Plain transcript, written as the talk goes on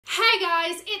Hey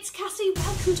guys, it's Cassie.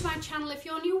 Welcome to my channel if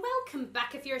you're new. Welcome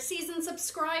back if you're a seasoned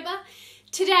subscriber.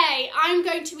 Today I'm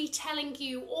going to be telling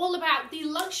you all about the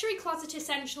luxury closet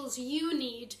essentials you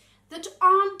need that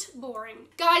aren't boring.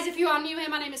 Guys, if you are new here,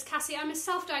 my name is Cassie. I'm a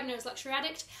self-diagnosed luxury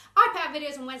addict. I put out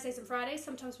videos on Wednesdays and Fridays,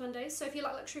 sometimes Mondays, so if you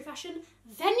like luxury fashion,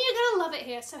 then you're gonna love it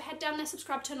here. So head down there,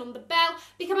 subscribe, turn on the bell,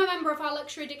 become a member of our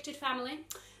luxury addicted family.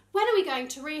 When are we going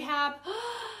to rehab?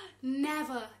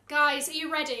 Never. Guys, are you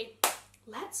ready?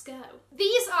 Let's go.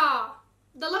 These are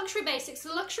the luxury basics,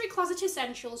 the luxury closet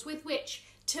essentials with which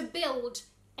to build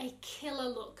a killer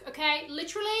look, okay?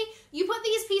 Literally, you put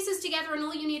these pieces together and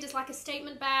all you need is like a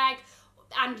statement bag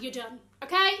and you're done,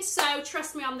 okay? So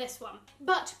trust me on this one.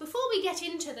 But before we get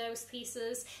into those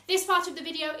pieces, this part of the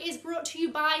video is brought to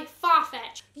you by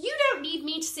Farfetch. You don't need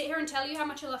me to sit here and tell you how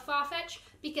much I love Farfetch,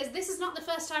 because this is not the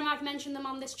first time I've mentioned them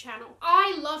on this channel.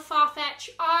 I love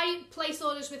Farfetch. I place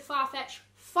orders with Farfetch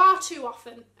far too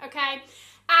often, okay?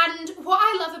 And what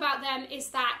I love about them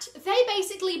is that they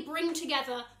basically bring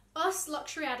together us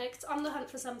luxury addicts on the hunt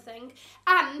for something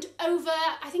and over,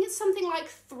 I think it's something like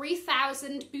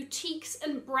 3,000 boutiques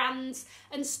and brands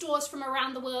and stores from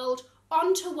around the world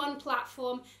onto one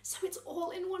platform, so it's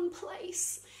all in one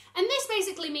place. And this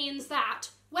basically means that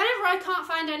whenever I can't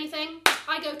find anything,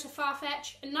 I go to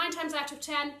Farfetch, and 9 times out of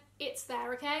 10, it's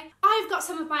there, okay? I've got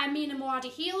some of my Amina Muaddi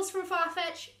heels from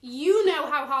Farfetch. You know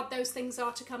how hard those things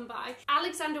are to come by.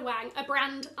 Alexander Wang, a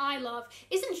brand I love,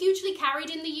 isn't hugely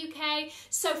carried in the UK,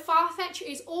 so Farfetch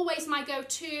is always my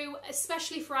go-to,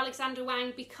 especially for Alexander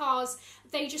Wang, because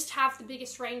they just have the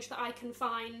biggest range that I can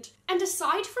find. And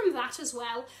aside from that as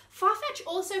well, Farfetch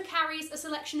also carries a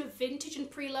selection of vintage and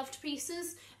pre-loved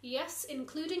pieces, yes,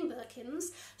 including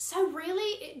Birkins, so really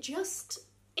it just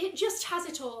has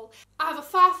it all. I have a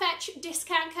Farfetch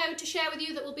discount code to share with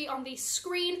you that will be on the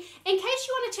screen in case you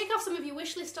want to tick off some of your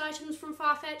wishlist items from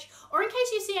Farfetch, or in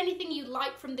case you see anything you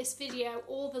like from this video.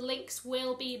 All the links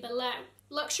will be below.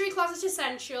 Luxury closet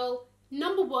essential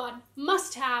number 1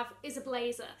 must have is a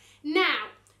blazer. Now,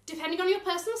 depending on your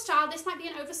personal style, this might be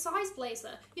an oversized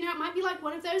blazer. You know, it might be like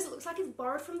one of those that looks like it's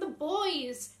borrowed from the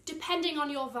boys, depending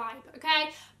on your vibe,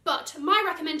 okay? But my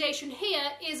recommendation here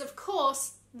is, of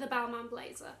course, the Balmain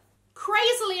blazer.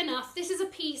 Crazily enough, this is a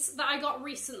piece that I got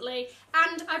recently,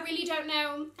 and I really don't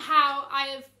know how I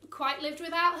have quite lived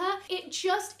without her.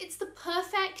 It's the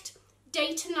perfect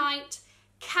day to night,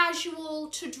 casual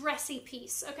to dressy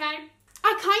piece, okay?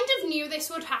 I kind of knew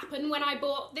this would happen when I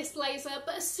bought this blazer,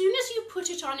 but as soon as you put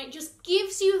it on, it just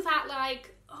gives you that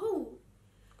like, oh,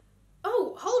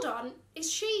 hold on, is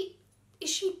she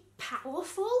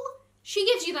powerful? She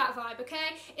gives you that vibe,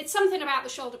 okay? It's something about the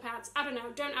shoulder pads. I don't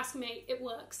know, don't ask me, it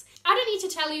works. I don't need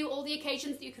to tell you all the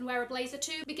occasions that you can wear a blazer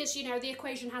to, because, you know, the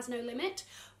equation has no limit.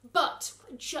 But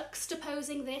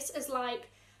juxtaposing this as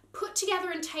like put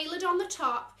together and tailored on the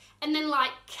top, and then like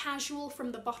casual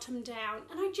from the bottom down.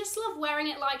 And I just love wearing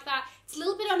it like that. It's a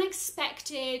little bit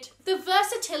unexpected. The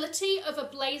versatility of a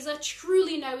blazer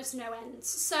truly knows no ends.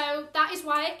 So that is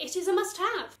why it is a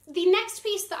must-have. The next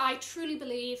piece that I truly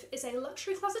believe is a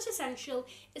luxury closet essential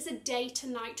is a day to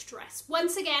night dress.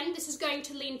 Once again, this is going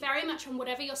to lean very much on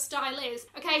whatever your style is.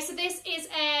 Okay, so this is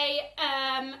a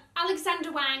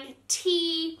Alexander Wang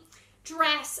tee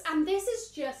dress, and this is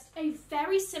just a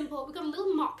very simple, we've got a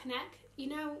little mock neck. You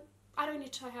know, I don't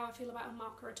need to tell you how I feel about a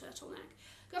mock or a turtleneck.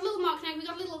 Got a little mock neck, we've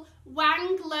got a little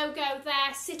Wang logo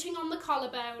there sitting on the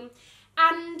collarbone,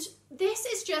 and this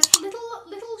is just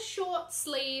little short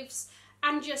sleeves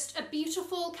and just a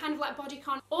beautiful kind of like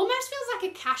bodycon. Almost feels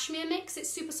like a cashmere mix. It's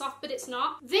super soft, but it's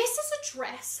not. This is a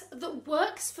dress that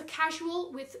works for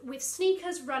casual with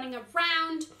sneakers, running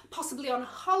around, possibly on a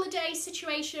holiday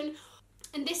situation.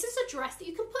 And this is a dress that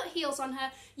you can put heels on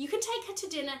her, you can take her to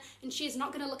dinner, and she is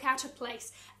not going to look out of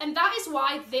place. And that is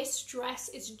why this dress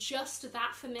is just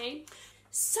that for me.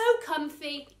 So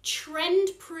comfy,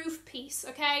 trend-proof piece,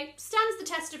 okay? Stands the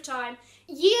test of time.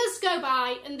 Years go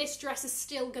by, and this dress is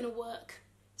still going to work.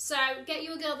 So get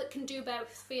you a girl that can do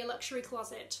both for your luxury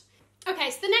closet. Okay,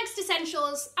 so the next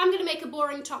essentials, I'm going to make a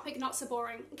boring topic not so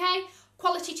boring, okay?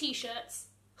 Quality t-shirts.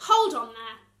 Hold on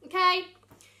there, okay?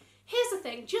 Here's the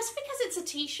thing, just because it's a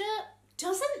t-shirt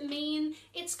doesn't mean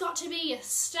it's got to be a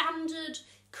standard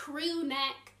crew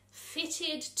neck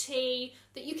fitted tee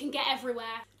that you can get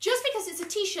everywhere. Just because it's a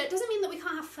t-shirt doesn't mean that we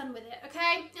can't have fun with it,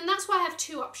 okay? And that's why I have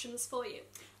 2 options for you.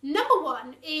 Number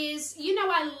 1 is, you know,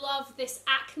 I love this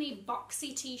Acne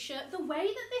boxy t-shirt. The way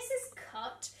that this is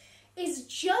cut is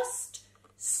just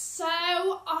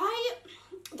so,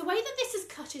 the way that this is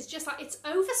cut is just like, it's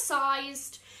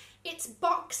oversized. It's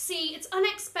boxy, it's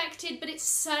unexpected, but it's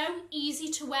so easy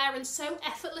to wear and so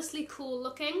effortlessly cool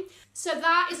looking. So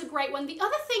that is a great one. The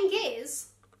other thing is,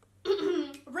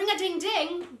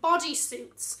 ring-a-ding-ding,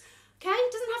 bodysuits. Okay,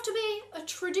 it doesn't have to be a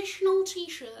traditional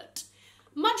t-shirt.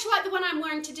 Much like the one I'm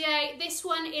wearing today, this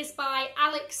one is by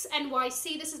Alex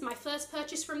NYC. This is my first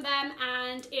purchase from them,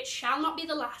 and it shall not be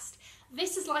the last.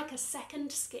 This is like a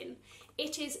second skin.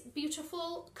 It is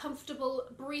beautiful, comfortable,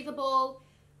 breathable,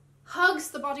 hugs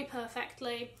the body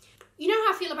perfectly. You know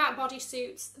how I feel about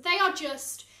bodysuits. They are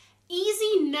just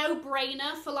easy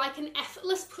no-brainer for like an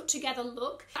effortless put-together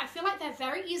look. I feel like they're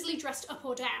very easily dressed up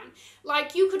or down.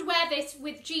 Like you could wear this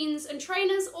with jeans and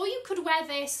trainers, or you could wear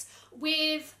this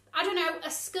with, I don't know, a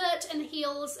skirt and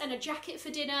heels and a jacket for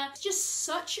dinner. It's just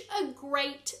such a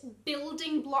great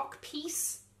building block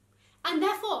piece, and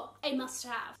therefore a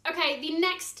must-have. Okay, the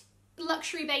next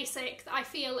luxury basic that I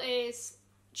feel is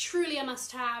truly a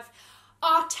must-have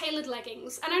are tailored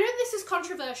leggings. And I know this is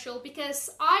controversial because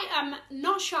I am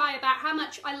not shy about how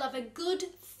much I love a good,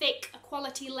 thick,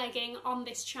 quality legging on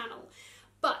this channel.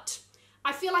 But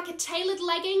I feel like a tailored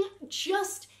legging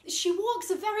she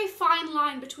walks a very fine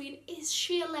line between is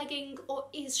she a legging or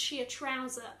is she a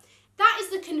trouser? That is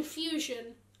the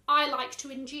confusion I like to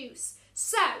induce.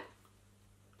 So,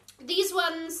 these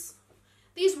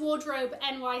Wardrobe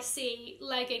NYC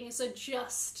leggings are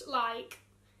just like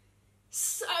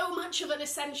so much of an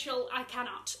essential, I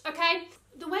cannot, okay?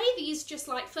 The way these just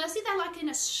like, firstly they're like in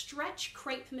a stretch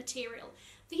crepe material.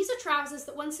 These are trousers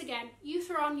that once again, you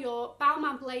throw on your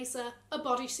Balmain blazer, a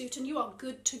bodysuit, and you are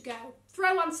good to go.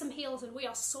 Throw on some heels and we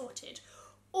are sorted.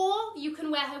 Or you can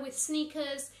wear her with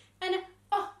sneakers and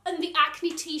the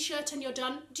Acne t-shirt and you're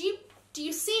done. Do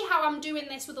you see how I'm doing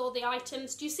this with all the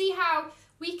items? Do you see how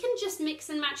we can just mix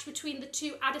and match between the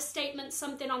two, add a statement,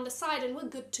 something on the side, and we're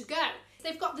good to go.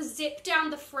 They've got the zip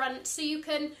down the front, so you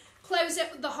can close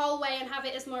it the whole way and have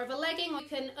it as more of a legging, or you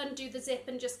can undo the zip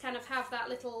and just kind of have that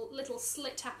little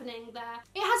slit happening there.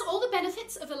 It has all the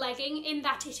benefits of a legging in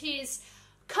that it is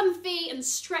comfy and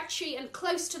stretchy and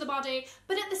close to the body,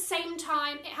 but at the same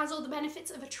time it has all the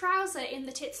benefits of a trouser in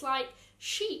that it's like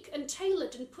chic and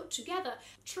tailored and put together.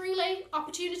 Truly,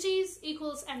 opportunities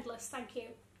equals endless, thank you.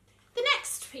 The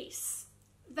next piece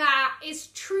that is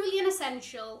truly an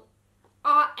essential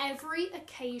are every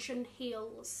occasion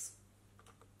heels.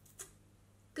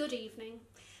 Good evening.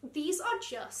 These are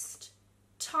just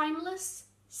timeless,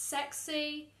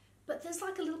 sexy, but there's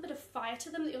like a little bit of fire to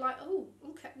them that you're like, oh,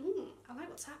 okay, I like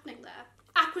what's happening there.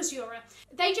 Aquazzura.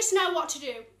 They just know what to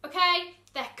do, okay?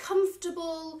 They're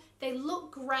comfortable, they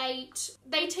look great,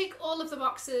 they tick all of the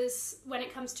boxes when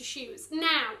it comes to shoes.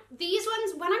 Now, these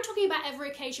ones, when I'm talking about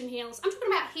every occasion heels, I'm talking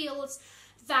about heels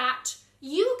that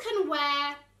you can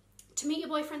wear to meet your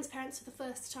boyfriend's parents for the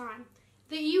first time,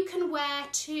 that you can wear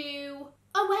to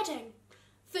a wedding,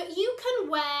 that you can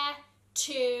wear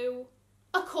to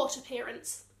a court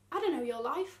appearance. I don't know your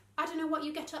life. I don't know what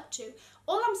you get up to.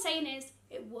 All I'm saying is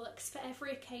it works for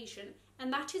every occasion,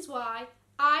 and that is why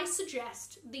I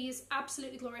suggest these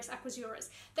absolutely glorious Aquazzuras.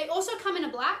 They also come in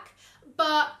a black,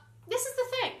 but this is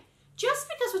the thing. Just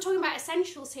because we're talking about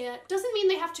essentials here doesn't mean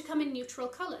they have to come in neutral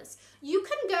colours. You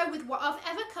can go with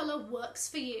whatever colour works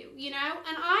for you, you know?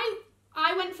 And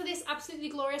I went for this absolutely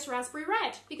glorious raspberry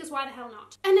red, because why the hell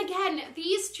not? And again,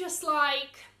 these just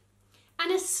like,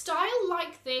 and a style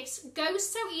like this goes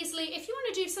so easily. If you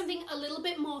want to do something a little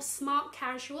bit more smart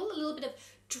casual, a little bit of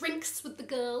drinks with the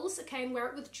girls, okay, and wear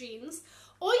it with jeans,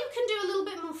 or you can do a little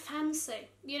bit more fancy,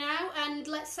 you know, and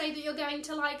let's say that you're going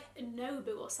to like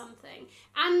Nobu or something,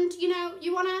 and you know,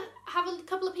 you want to have a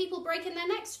couple of people breaking their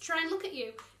necks to try and look at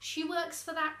you. She works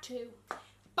for that too.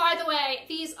 By the way,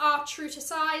 these are true to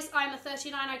size. I'm a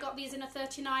 39, I got these in a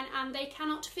 39, and they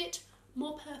cannot fit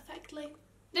more perfectly.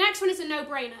 The next one is a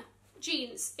no-brainer.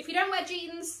 Jeans. If you don't wear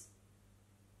jeans,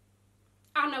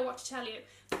 I don't know what to tell you.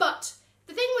 But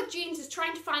the thing with jeans is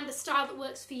trying to find the style that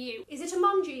works for you. Is it a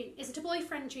mom jean? Is it a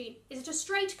boyfriend jean? Is it a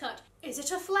straight cut? Is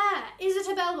it a flare? Is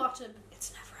it a bell bottom?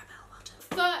 It's never a bell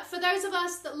bottom. For those of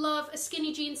us that love a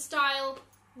skinny jean style,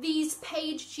 these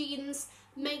page jeans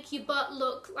make your butt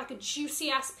look like a juicy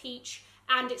ass peach,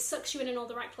 and it sucks you in all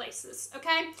the right places,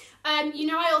 okay? You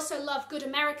know, I also love good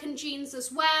American jeans as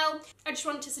well. I just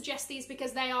wanted to suggest these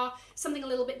because they are something a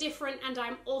little bit different, and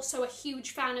I'm also a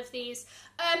huge fan of these.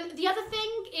 The other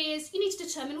thing is you need to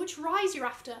determine which rise you're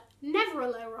after. Never a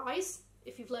low rise,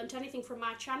 if you've learned anything from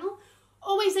my channel,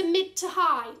 always a mid to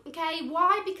high, okay?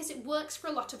 Why? Because it works for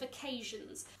a lot of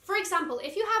occasions. For example,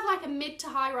 if you have like a mid to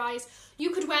high rise,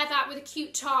 you could wear that with a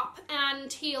cute top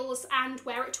and heels and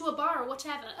wear it to a bar or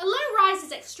whatever. A low rise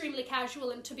is extremely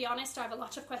casual, and to be honest, I have a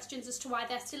lot of questions as to why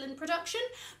they're still in production,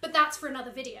 but that's for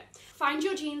another video. Find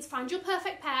your jeans, find your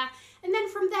perfect pair, and then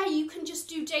from there you can just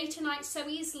do day to night so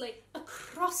easily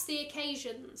across the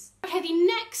occasions. Okay, the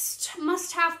next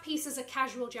must-have piece is a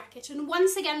casual jacket, and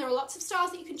once again there are lots of styles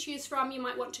that you can choose from. You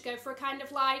might want to go for a kind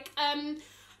of like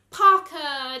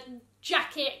parka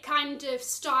jacket kind of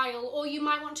style, or you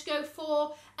might want to go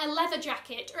for a leather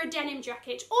jacket or a denim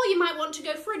jacket, or you might want to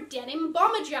go for a denim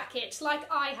bomber jacket like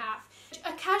I have.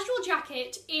 A casual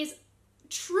jacket is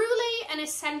truly an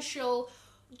essential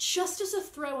just as a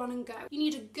throw on and go. You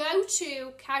need a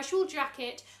go-to casual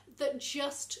jacket that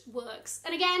just works.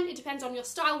 And again, it depends on your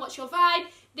style, what's your vibe.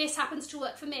 This happens to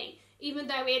work for me. Even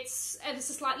though it's ever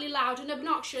so slightly loud and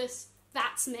obnoxious,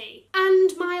 that's me.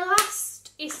 And my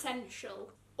last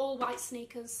essential, all white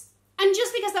sneakers. And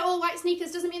just because they're all white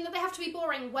sneakers doesn't mean that they have to be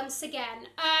boring, once again.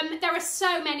 There are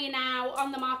so many now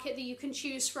on the market that you can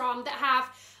choose from that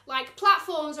have like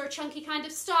platforms or a chunky kind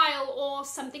of style, or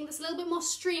something that's a little bit more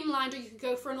streamlined, or you could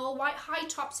go for an all white high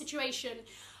top situation.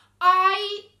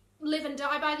 I live and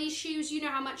die by these shoes. You know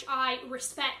how much I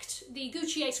respect the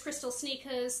Gucci Ace Crystal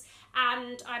sneakers,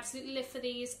 and I absolutely live for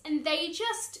these. And they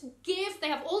just they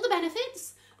have all the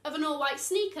benefits of an all white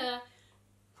sneaker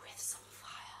with some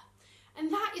fire.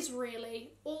 And that is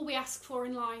really all we ask for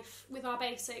in life with our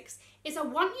basics, is I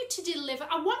want you to deliver,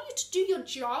 I want you to do your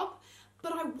job,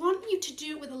 but I want you to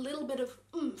do it with a little bit of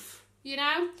oomph, you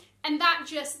know? And that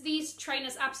just, these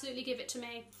trainers absolutely give it to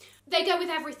me. They go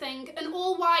with everything. An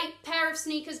all white pair of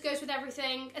sneakers goes with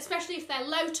everything, especially if they're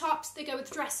low tops. They go with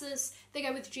dresses, they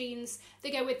go with jeans, they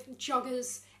go with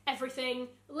joggers, everything.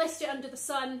 List it under the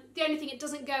sun. The only thing it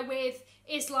doesn't go with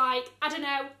is like, I don't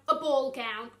know, a ball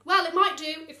gown. Well, it might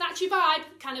do, if that's your vibe,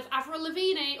 kind of Avril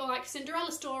Lavigne or like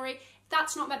Cinderella story.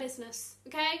 That's not my business,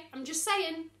 okay? I'm just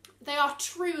saying, they are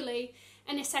truly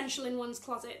an essential in one's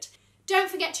closet. Don't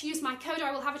forget to use my code.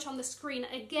 I will have it on the screen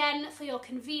again for your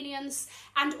convenience,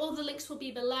 and all the links will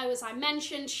be below as I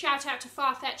mentioned. Shout out to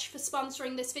Farfetch for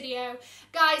sponsoring this video.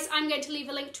 Guys, I'm going to leave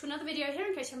a link to another video here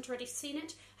in case you haven't already seen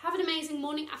it. Have an amazing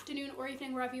morning, afternoon or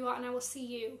evening wherever you are, and I will see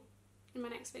you in my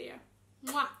next video.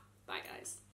 Mwah! Bye guys.